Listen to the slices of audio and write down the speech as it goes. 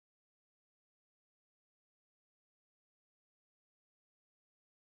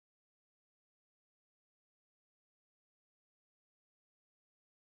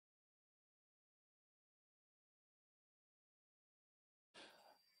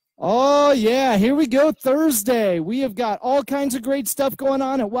Oh, yeah, here we go, Thursday. We have got all kinds of great stuff going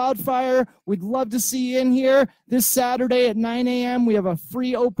on at Wildfire. We'd love to see you in here this Saturday at 9 a.m. We have a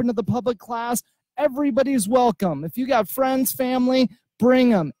free open to the public class. Everybody's welcome. If you got friends, family, bring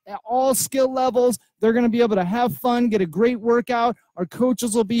them at all skill levels. They're going to be able to have fun, get a great workout. Our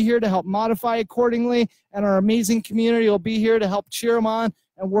coaches will be here to help modify accordingly, and our amazing community will be here to help cheer them on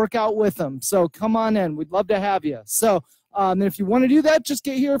and work out with them. So come on in. We'd love to have you. So if you want to do that, just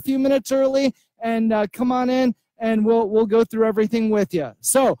get here a few minutes early and come on in, and we'll go through everything with you.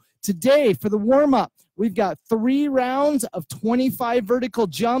 So today for the warm-up, we've got 3 rounds of 25 vertical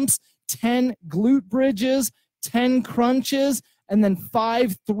jumps, 10 glute bridges, 10 crunches, and then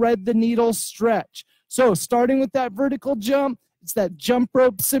 5 thread the needle stretch. So starting with that vertical jump, it's that jump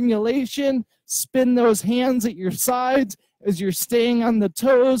rope simulation. Spin those hands at your sides as you're staying on the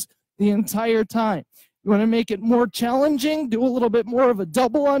toes the entire time. You want to make it more challenging, do a little bit more of a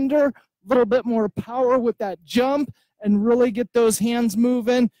double under, a little bit more power with that jump, and really get those hands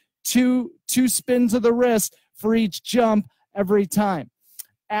moving. Two spins of the wrist for each jump every time.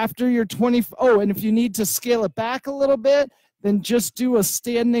 After your 20, and if you need to scale it back a little bit, then just do a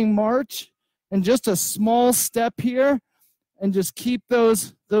standing march and just a small step here, and just keep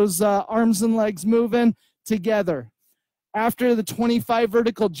those arms and legs moving together. After the 25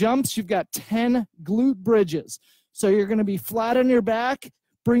 vertical jumps, you've got 10 glute bridges. So you're going to be flat on your back,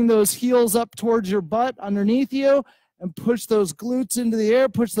 bring those heels up towards your butt underneath you, and push those glutes into the air,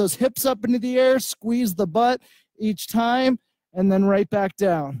 push those hips up into the air, squeeze the butt each time, and then right back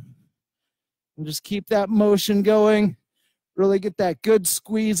down. And just keep that motion going. Really get that good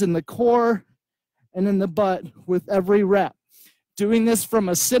squeeze in the core and in the butt with every rep. Doing this from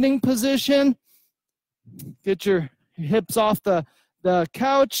a sitting position, get your hips off the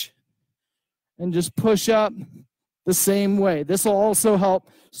couch and just push up the same way. This will also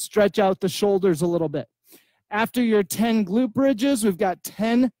help stretch out the shoulders a little bit. After your 10 glute bridges, we've got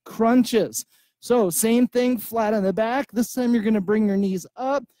 10 crunches. So same thing, flat on the back. This time you're going to bring your knees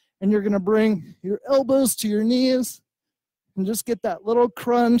up and you're going to bring your elbows to your knees and just get that little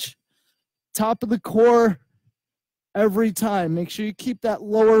crunch, top of the core every time. Make sure you keep that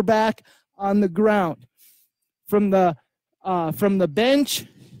lower back on the ground. From the bench,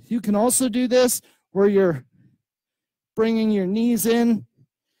 you can also do this where you're bringing your knees in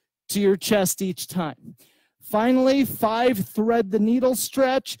to your chest each time. Finally, 5 thread the needle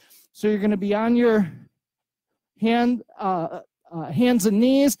stretch. So you're going to be on your hands and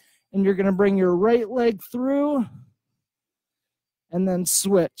knees, and you're going to bring your right leg through and then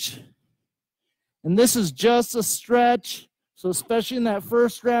switch. And this is just a stretch. So especially in that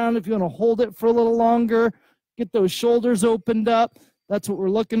first round, if you want to hold it for a little longer, get those shoulders opened up. That's what we're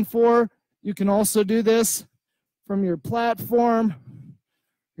looking for. You can also do this from your platform,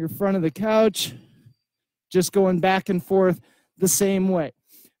 your front of the couch, just going back and forth the same way.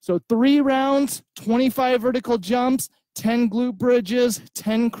 So 3 rounds, 25 vertical jumps, 10 glute bridges,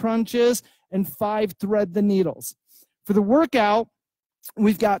 10 crunches, and 5 thread the needles. For the workout,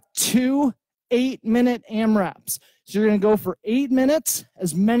 we've got 2 8-minute AMRAPs. So you're going to go for 8 minutes,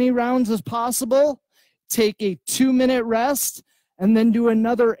 as many rounds as possible. Take a 2-minute rest, and then do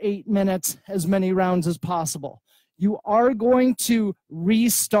another 8 minutes, as many rounds as possible. You are going to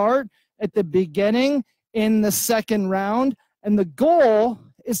restart at the beginning in the second round, and the goal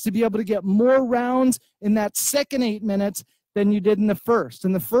is to be able to get more rounds in that second 8 minutes than you did in the first.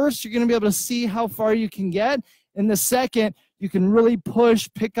 In the first, you're going to be able to see how far you can get. In the second, you can really push,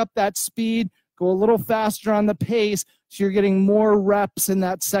 pick up that speed, go a little faster on the pace, so you're getting more reps in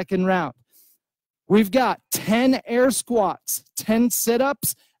that second round. We've got 10 air squats, 10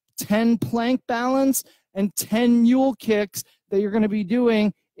 sit-ups, 10 plank balance, and 10 mule kicks that you're going to be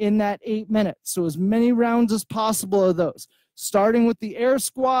doing in that 8 minutes. So as many rounds as possible of those. Starting with the air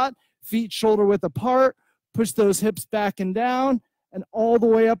squat, feet shoulder width apart, push those hips back and down, and all the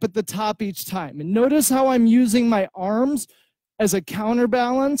way up at the top each time. And notice how I'm using my arms as a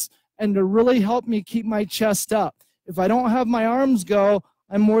counterbalance and to really help me keep my chest up. If I don't have my arms go,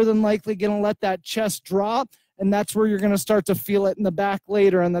 I'm more than likely going to let that chest drop, and that's where you're going to start to feel it in the back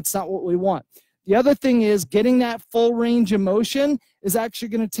later, and that's not what we want. The other thing is getting that full range of motion is actually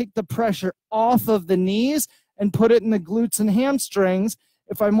going to take the pressure off of the knees and put it in the glutes and hamstrings.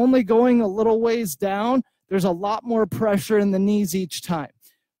 If I'm only going a little ways down, there's a lot more pressure in the knees each time.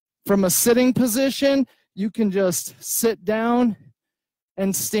 From a sitting position, you can just sit down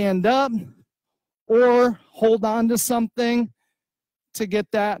and stand up or hold on to something to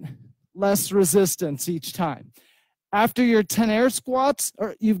get that less resistance each time. After your 10 air squats,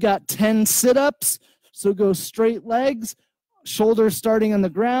 you've got 10 sit-ups, so go straight legs shoulders starting on the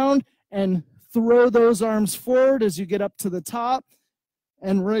ground, and throw those arms forward as you get up to the top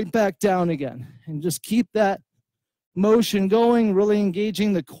and right back down again. And just keep that motion going, really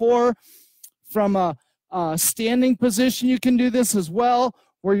engaging the core. From a standing position, you can do this as well,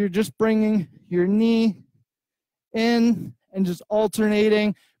 where you're just bringing your knee in and just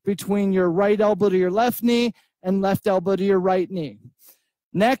alternating between your right elbow to your left knee and left elbow to your right knee.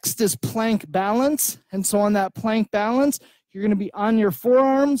 Next is plank balance. And so on that plank balance, you're going to be on your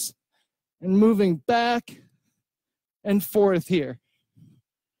forearms and moving back and forth here.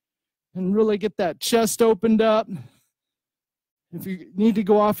 And really get that chest opened up. If you need to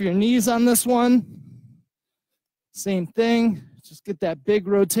go off your knees on this one, same thing. Just get that big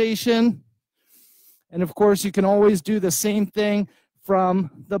rotation. And of course, you can always do the same thing from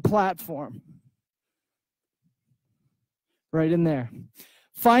the platform. Right in there.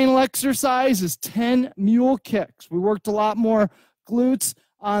 Final exercise is 10 mule kicks. We worked a lot more glutes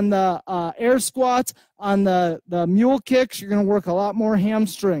on the air squats. On the mule kicks, you're going to work a lot more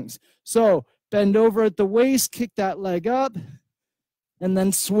hamstrings. So bend over at the waist, kick that leg up, and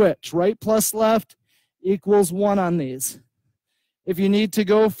then switch. Right plus left equals 1 on these. If you need to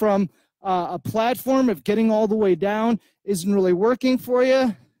go from a platform, if getting all the way down isn't really working for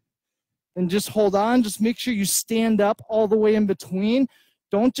you, then just hold on. Just make sure you stand up all the way in between.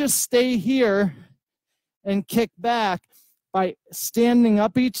 Don't just stay here and kick back. By standing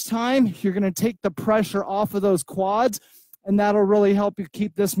up each time, you're going to take the pressure off of those quads, and that'll really help you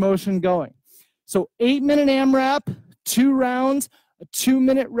keep this motion going. So 8-minute AMRAP, 2 rounds, a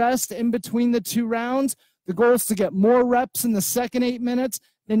 2-minute rest in between the 2 rounds. The goal is to get more reps in the second 8 minutes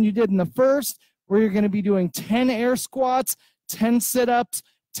than you did in the first, where you're going to be doing 10 air squats, 10 sit-ups,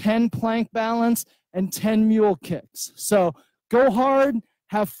 10 plank balance, and 10 mule kicks. So go hard,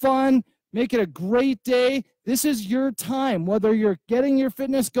 have fun, make it a great day. This is your time, whether you're getting your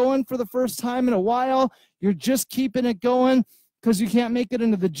fitness going for the first time in a while, you're just keeping it going because you can't make it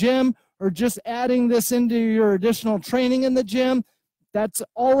into the gym, or just adding this into your additional training in the gym. That's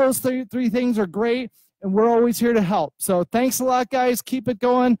all those three things are great, and we're always here to help. So thanks a lot, guys. Keep it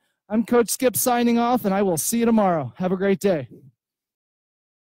going. I'm Coach Skip signing off, and I will see you tomorrow. Have a great day.